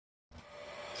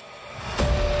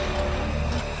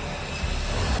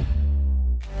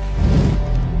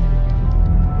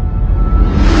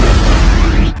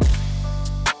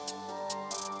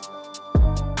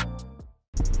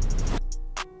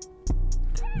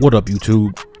What up,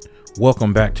 YouTube?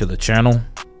 Welcome back to the channel.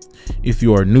 If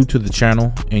you are new to the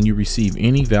channel and you receive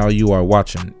any value while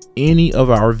watching any of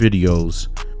our videos,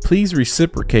 please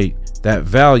reciprocate that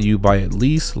value by at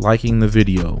least liking the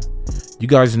video. You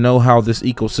guys know how this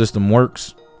ecosystem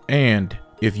works, and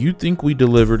if you think we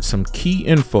delivered some key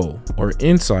info or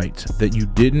insights that you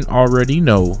didn't already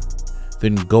know,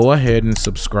 then go ahead and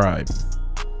subscribe.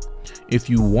 If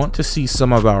you want to see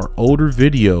some of our older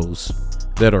videos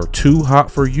that are too hot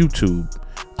for YouTube,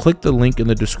 click the link in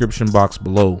the description box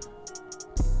below.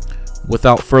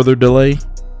 Without further delay,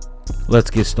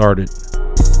 let's get started.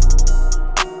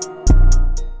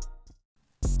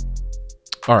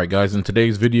 Alright guys, in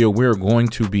today's video we're going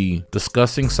to be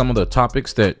discussing some of the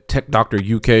topics that Tech Doctor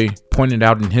UK pointed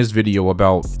out in his video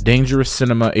about dangerous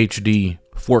cinema HD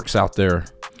forks out there.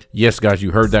 Yes guys,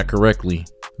 you heard that correctly.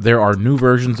 There are new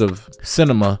versions of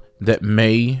cinema that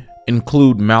may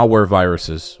include malware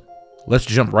viruses. Let's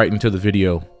jump right into the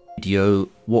video.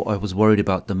 What I was worried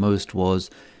about the most was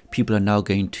people are now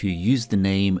going to use the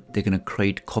name, they're going to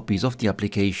create copies of the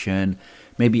application,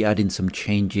 maybe add in some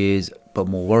changes, but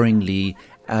more worryingly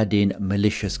add in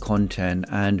malicious content.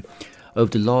 And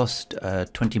over the last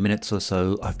 20 minutes or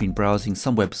so, I've been browsing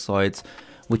some websites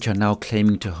which are now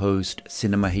claiming to host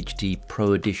Cinema HD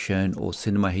Pro Edition or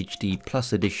Cinema HD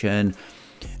Plus Edition.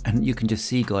 And you can just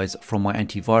see guys, from my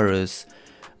antivirus,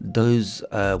 those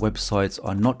websites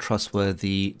are not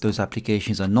trustworthy, those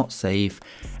applications are not safe,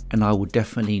 and I would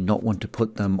definitely not want to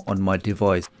put them on my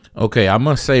device. Okay, I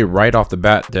must say right off the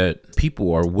bat that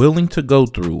people are willing to go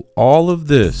through all of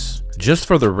this just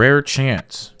for the rare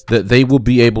chance that they will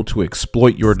be able to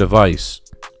exploit your device.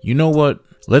 You know what?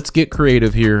 Let's get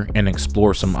creative here and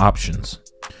explore some options.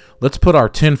 Let's put our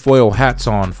tinfoil hats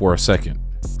on for a second.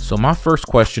 So my first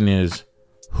question is,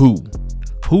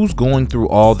 who's going through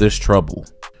all this trouble?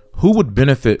 Who would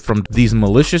benefit from these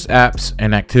malicious apps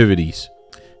and activities?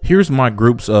 Here's my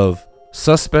groups of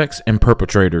suspects and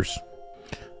perpetrators.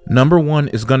 Number one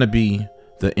is going to be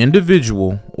the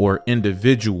individual or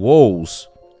individuals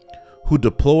who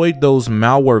deployed those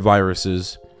malware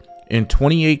viruses in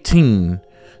 2018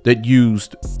 that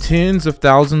used tens of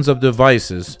thousands of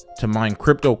devices to mine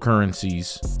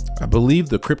cryptocurrencies. I believe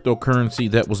the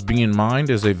cryptocurrency that was being mined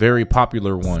is a very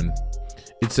popular one.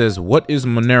 It says, "What is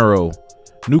Monero?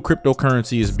 New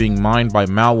cryptocurrency is being mined by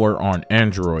malware on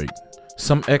Android."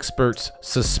 Some experts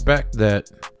suspect that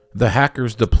the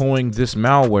hackers deploying this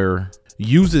malware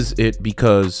uses it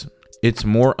because it's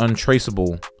more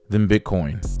untraceable than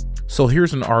Bitcoin. So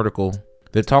here's an article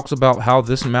that talks about how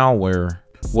this malware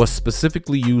was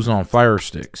specifically used on Fire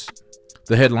Sticks.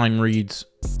 The headline reads,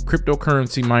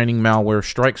 "Cryptocurrency mining malware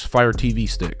strikes Fire TV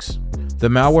sticks." The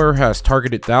malware has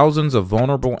targeted thousands of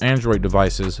vulnerable Android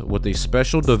devices with a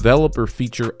special developer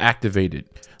feature activated.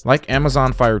 Like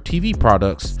Amazon Fire TV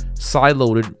products,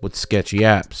 sideloaded with sketchy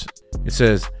apps. It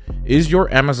says, "Is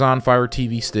your Amazon Fire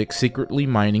TV stick secretly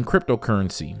mining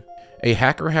cryptocurrency?" A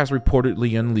hacker has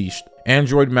reportedly unleashed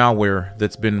Android malware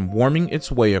that's been worming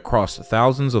its way across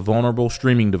thousands of vulnerable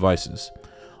streaming devices,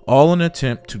 all in an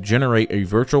attempt to generate a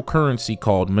virtual currency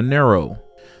called Monero.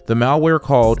 The malware,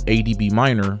 called ADB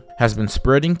Miner, has been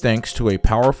spreading thanks to a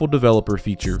powerful developer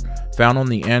feature found on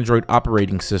the Android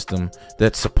operating system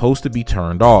that's supposed to be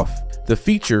turned off. The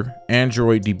feature,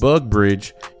 Android Debug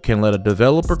Bridge, can let a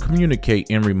developer communicate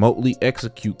and remotely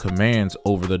execute commands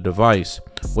over the device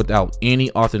without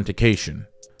any authentication.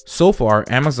 So far,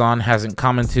 Amazon hasn't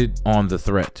commented on the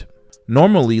threat.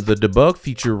 Normally, the debug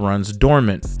feature runs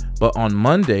dormant, but on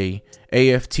Monday,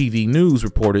 AFTV News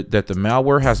reported that the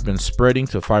malware has been spreading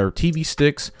to Fire TV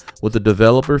sticks with the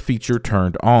developer feature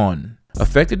turned on.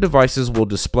 Affected devices will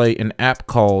display an app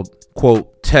called,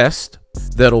 quote, "test"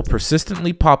 that'll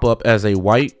persistently pop up as a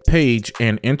white page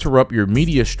and interrupt your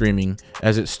media streaming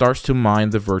as it starts to mine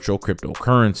the virtual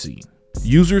cryptocurrency.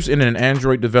 Users in an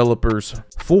Android developers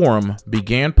forum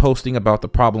began posting about the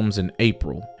problems in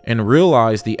April and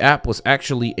realized the app was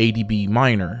actually ADB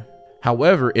Miner.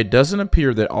 However, it doesn't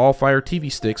appear that all Fire TV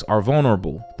sticks are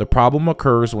vulnerable. The problem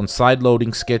occurs when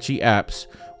sideloading sketchy apps,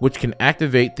 which can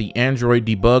activate the Android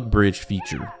Debug Bridge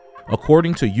feature.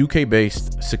 According to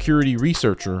UK-based security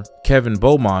researcher Kevin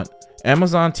Beaumont,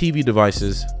 Amazon TV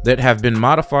devices that have been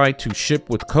modified to ship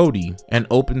with Kodi, an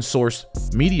open source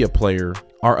media player,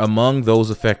 are among those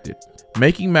affected.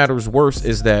 Making matters worse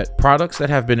is that products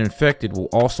that have been infected will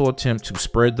also attempt to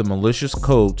spread the malicious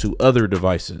code to other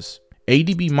devices.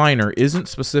 ADB Miner isn't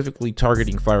specifically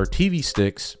targeting Fire TV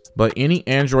sticks, but any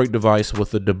Android device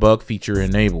with the debug feature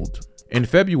enabled. In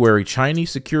February,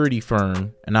 Chinese security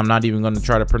firm, and I'm not even going to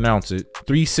try to pronounce it,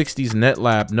 360's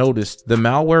NetLab noticed the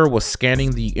malware was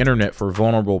scanning the internet for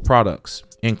vulnerable products,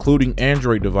 including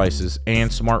Android devices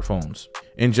and smartphones.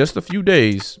 In just a few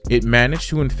days, it managed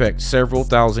to infect several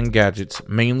thousand gadgets,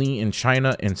 mainly in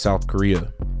China and South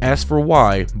Korea. As for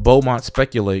why, Beaumont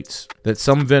speculates that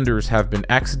some vendors have been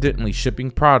accidentally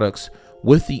shipping products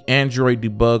with the Android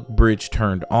debug bridge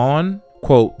turned on.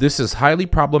 Quote, "This is highly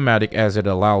problematic as it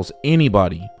allows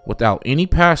anybody without any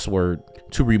password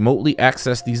to remotely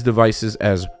access these devices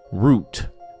as root,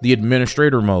 the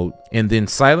administrator mode, and then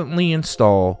silently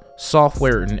install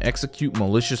software and execute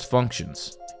malicious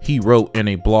functions," he wrote in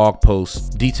a blog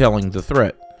post detailing the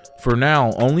threat. For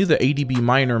now, only the ADB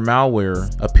miner malware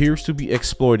appears to be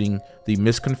exploiting the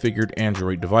misconfigured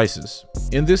Android devices.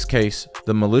 In this case,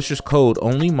 the malicious code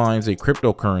only mines a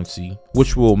cryptocurrency,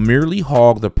 which will merely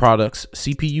hog the product's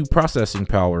CPU processing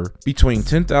power. Between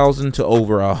 10,000 to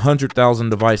over 100,000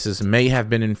 devices may have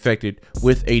been infected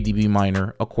with ADB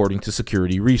miner, according to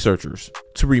security researchers.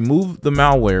 To remove the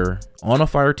malware on a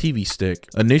Fire TV stick,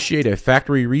 initiate a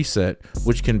factory reset,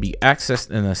 which can be accessed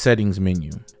in the settings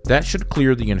menu. That should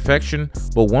clear the infection,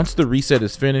 but once the reset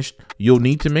is finished, you'll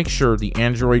need to make sure the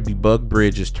Android debug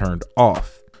bridge is turned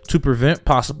off to prevent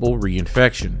possible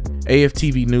reinfection.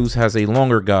 AFTV News has a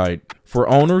longer guide. For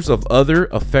owners of other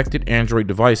affected Android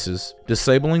devices,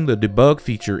 disabling the debug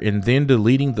feature and then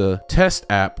deleting the test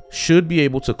app should be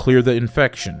able to clear the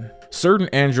infection. Certain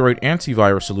Android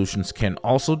antivirus solutions can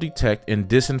also detect and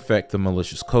disinfect the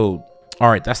malicious code.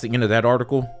 Alright, that's the end of that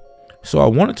article. So I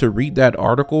wanted to read that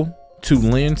article to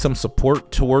lend some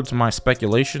support towards my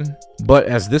speculation, but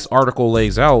as this article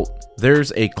lays out,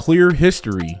 there's a clear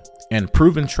history and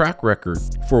proven track record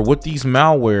for what these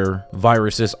malware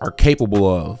viruses are capable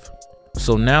of.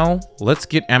 So now let's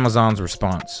get Amazon's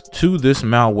response to this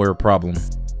malware problem.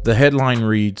 The headline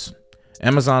reads,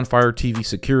 Amazon Fire TV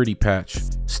security patch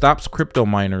stops crypto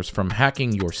miners from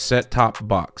hacking your set-top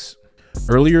box.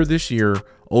 Earlier this year,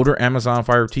 older Amazon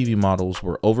Fire TV models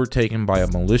were overtaken by a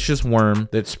malicious worm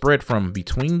that spread from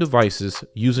between devices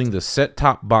using the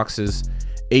set-top box's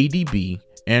ADB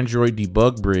Android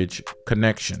debug bridge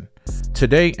connection.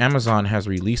 Today, Amazon has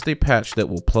released a patch that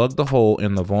will plug the hole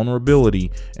in the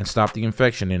vulnerability and stop the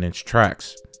infection in its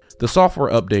tracks. The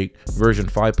software update, version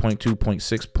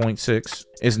 5.2.6.6,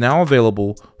 is now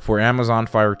available for Amazon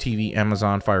Fire TV,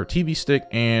 Amazon Fire TV Stick,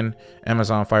 and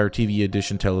Amazon Fire TV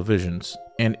Edition televisions,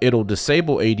 and it'll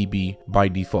disable ADB by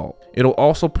default. It'll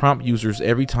also prompt users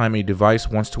every time a device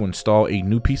wants to install a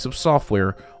new piece of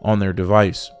software on their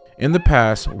device. In the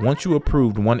past, once you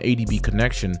approved one ADB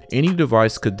connection, any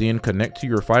device could then connect to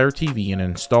your Fire TV and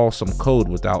install some code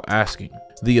without asking.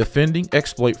 The offending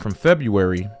exploit from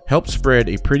February helped spread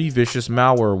a pretty vicious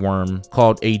malware worm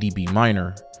called ADB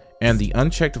Miner, and the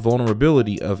unchecked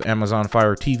vulnerability of Amazon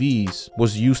Fire TVs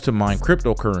was used to mine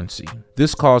cryptocurrency.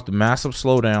 This caused massive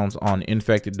slowdowns on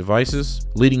infected devices,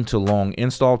 leading to long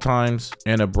install times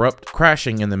and abrupt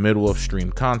crashing in the middle of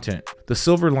streamed content. The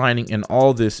silver lining in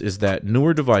all this is that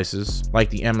newer devices, like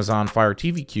the Amazon Fire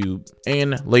TV Cube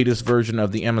and latest version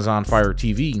of the Amazon Fire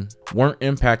TV, weren't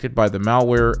impacted by the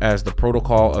malware, as the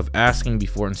protocol of asking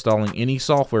before installing any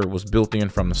software was built in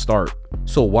from the start.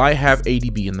 So why have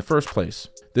ADB in the first place?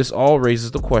 This all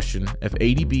raises the question, if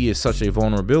ADB is such a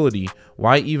vulnerability,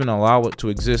 why even allow it to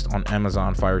exist on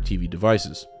Amazon Fire TV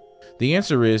devices? The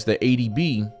answer is that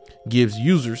ADB gives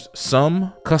users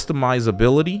some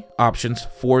customizability options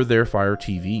for their Fire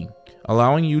TV,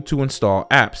 allowing you to install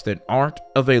apps that aren't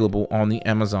available on the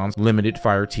Amazon's limited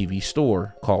Fire TV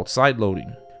store called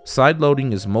sideloading.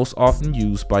 Sideloading is most often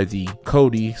used by the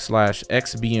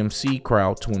Kodi/XBMC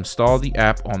crowd to install the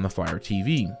app on the Fire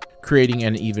TV, creating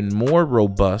an even more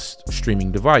robust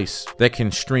streaming device that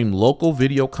can stream local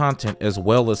video content as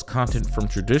well as content from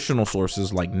traditional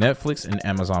sources like Netflix and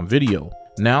Amazon Video.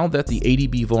 Now that the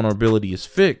ADB vulnerability is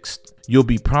fixed, you'll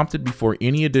be prompted before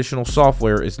any additional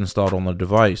software is installed on the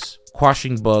device,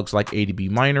 quashing bugs like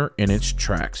ADB Miner in its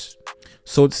tracks.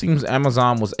 So it seems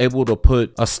Amazon was able to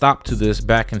put a stop to this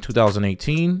back in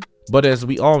 2018. But as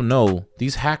we all know,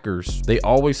 these hackers, they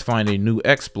always find a new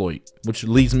exploit, which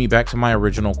leads me back to my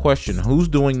original question: who's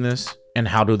doing this and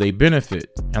how do they benefit?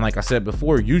 And like I said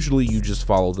before, usually you just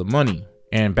follow the money.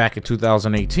 And back in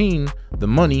 2018, the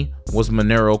money was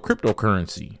Monero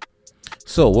cryptocurrency.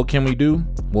 So what can we do?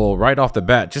 Well, right off the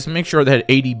bat, just make sure that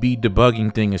ADB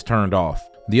debugging thing is turned off.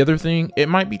 The other thing, it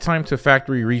might be time to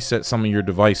factory reset some of your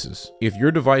devices. If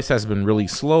your device has been really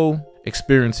slow,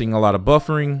 experiencing a lot of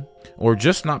buffering, or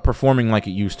just not performing like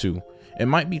it used to, it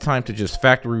might be time to just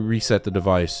factory reset the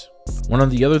device. One of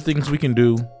the other things we can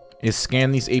do is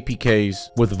scan these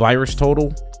APKs with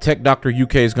VirusTotal. Tech Doctor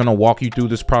UK is going to walk you through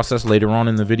this process later on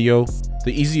in the video.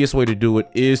 The easiest way to do it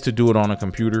is to do it on a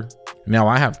computer. Now,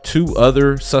 I have 2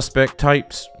 other suspect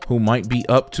types who might be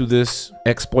up to this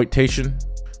exploitation.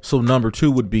 So number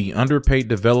 2 would be underpaid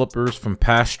developers from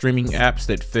past streaming apps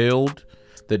that failed,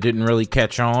 that didn't really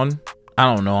catch on.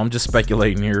 I don't know, I'm just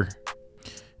speculating here.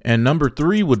 And number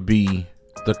 3 would be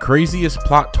the craziest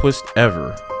plot twist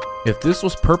ever. If this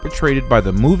was perpetrated by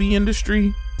the movie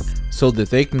industry so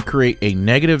that they can create a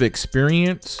negative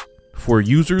experience for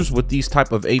users with these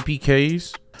type of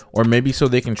APKs, or maybe so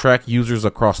they can track users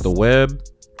across the web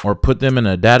or put them in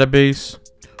a database.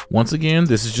 Once again,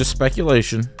 this is just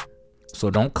speculation, so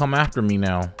don't come after me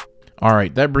now. All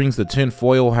right, that brings the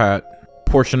tinfoil hat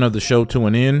portion of the show to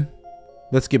an end.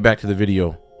 Let's get back to the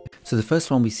video. So the first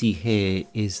one we see here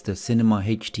is the Cinema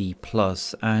HD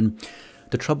Plus, and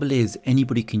the trouble is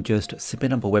anybody can just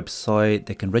spin up a website,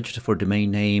 they can register for a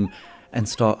domain name and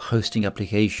start hosting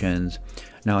applications.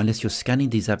 Now, unless you're scanning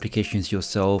these applications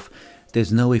yourself,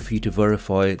 there's no way for you to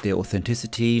verify their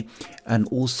authenticity, and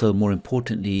also more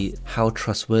importantly, how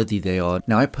trustworthy they are.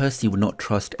 Now, I personally would not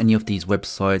trust any of these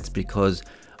websites because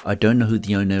I don't know who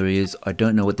the owner is, I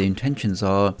don't know what their intentions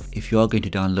are. If you are going to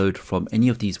download from any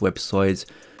of these websites,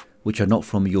 which are not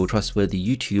from your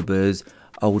trustworthy YouTubers,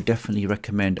 I would definitely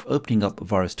recommend opening up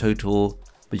VirusTotal,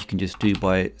 which you can just do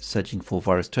by searching for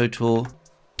VirusTotal.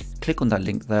 Click on that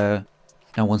link there.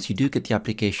 Now, once you do get the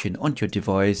application onto your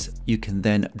device, you can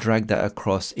then drag that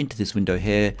across into this window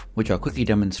here, which I'll quickly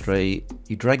demonstrate.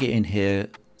 You drag it in here,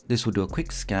 this will do a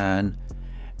quick scan,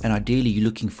 and ideally you're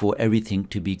looking for everything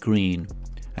to be green.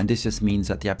 And this just means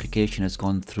that the application has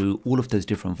gone through all of those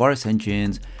different virus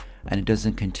engines and it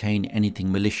doesn't contain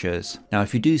anything malicious. Now,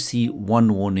 if you do see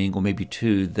 1 warning or maybe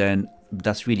 2, then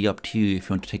that's really up to you if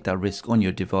you want to take that risk on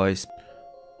your device.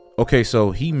 Okay,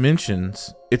 so he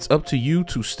mentions it's up to you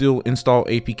to still install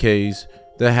APKs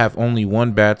that have only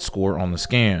 1 bad score on the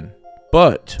scan.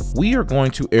 But we are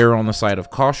going to err on the side of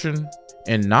caution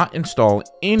and not install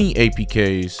any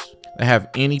APKs that have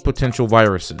any potential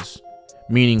viruses.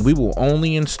 Meaning we will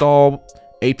only install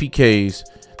APKs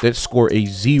that score a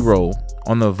 0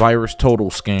 on the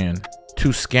VirusTotal scan.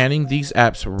 To scanning these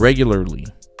apps regularly.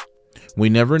 We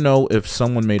never know if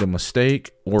someone made a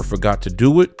mistake or forgot to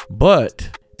do it,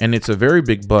 but, and it's a very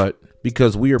big but,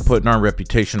 because we are putting our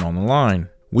reputation on the line,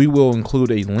 we will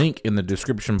include a link in the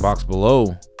description box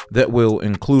below that will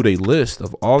include a list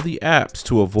of all the apps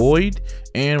to avoid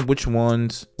and which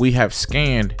ones we have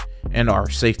scanned and are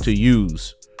safe to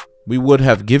use. We would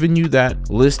have given you that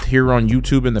list here on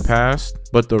YouTube in the past,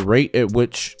 but the rate at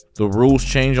which the rules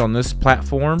change on this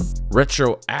platform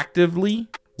retroactively,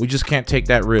 we just can't take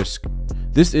that risk.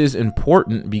 This is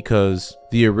important because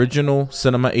the original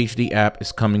Cinema HD app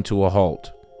is coming to a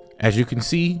halt. As you can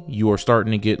see, you are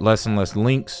starting to get less and less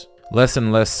links, less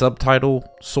and less subtitle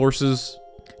sources,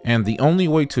 and the only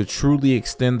way to truly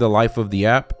extend the life of the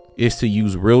app is to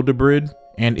use Real-Debrid.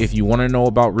 And if you want to know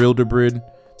about Real-Debrid,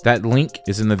 that link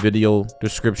is in the video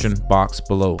description box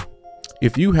below.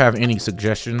 If you have any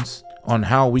suggestions on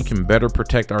how we can better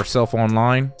protect ourselves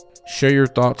online, share your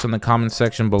thoughts in the comment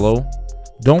section below.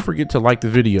 Don't forget to like the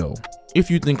video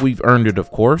if you think we've earned it, of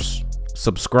course.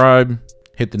 Subscribe,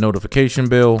 hit the notification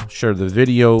bell, share the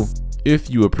video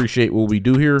if you appreciate what we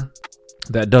do here.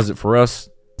 That does it for us,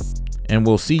 and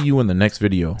we'll see you in the next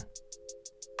video.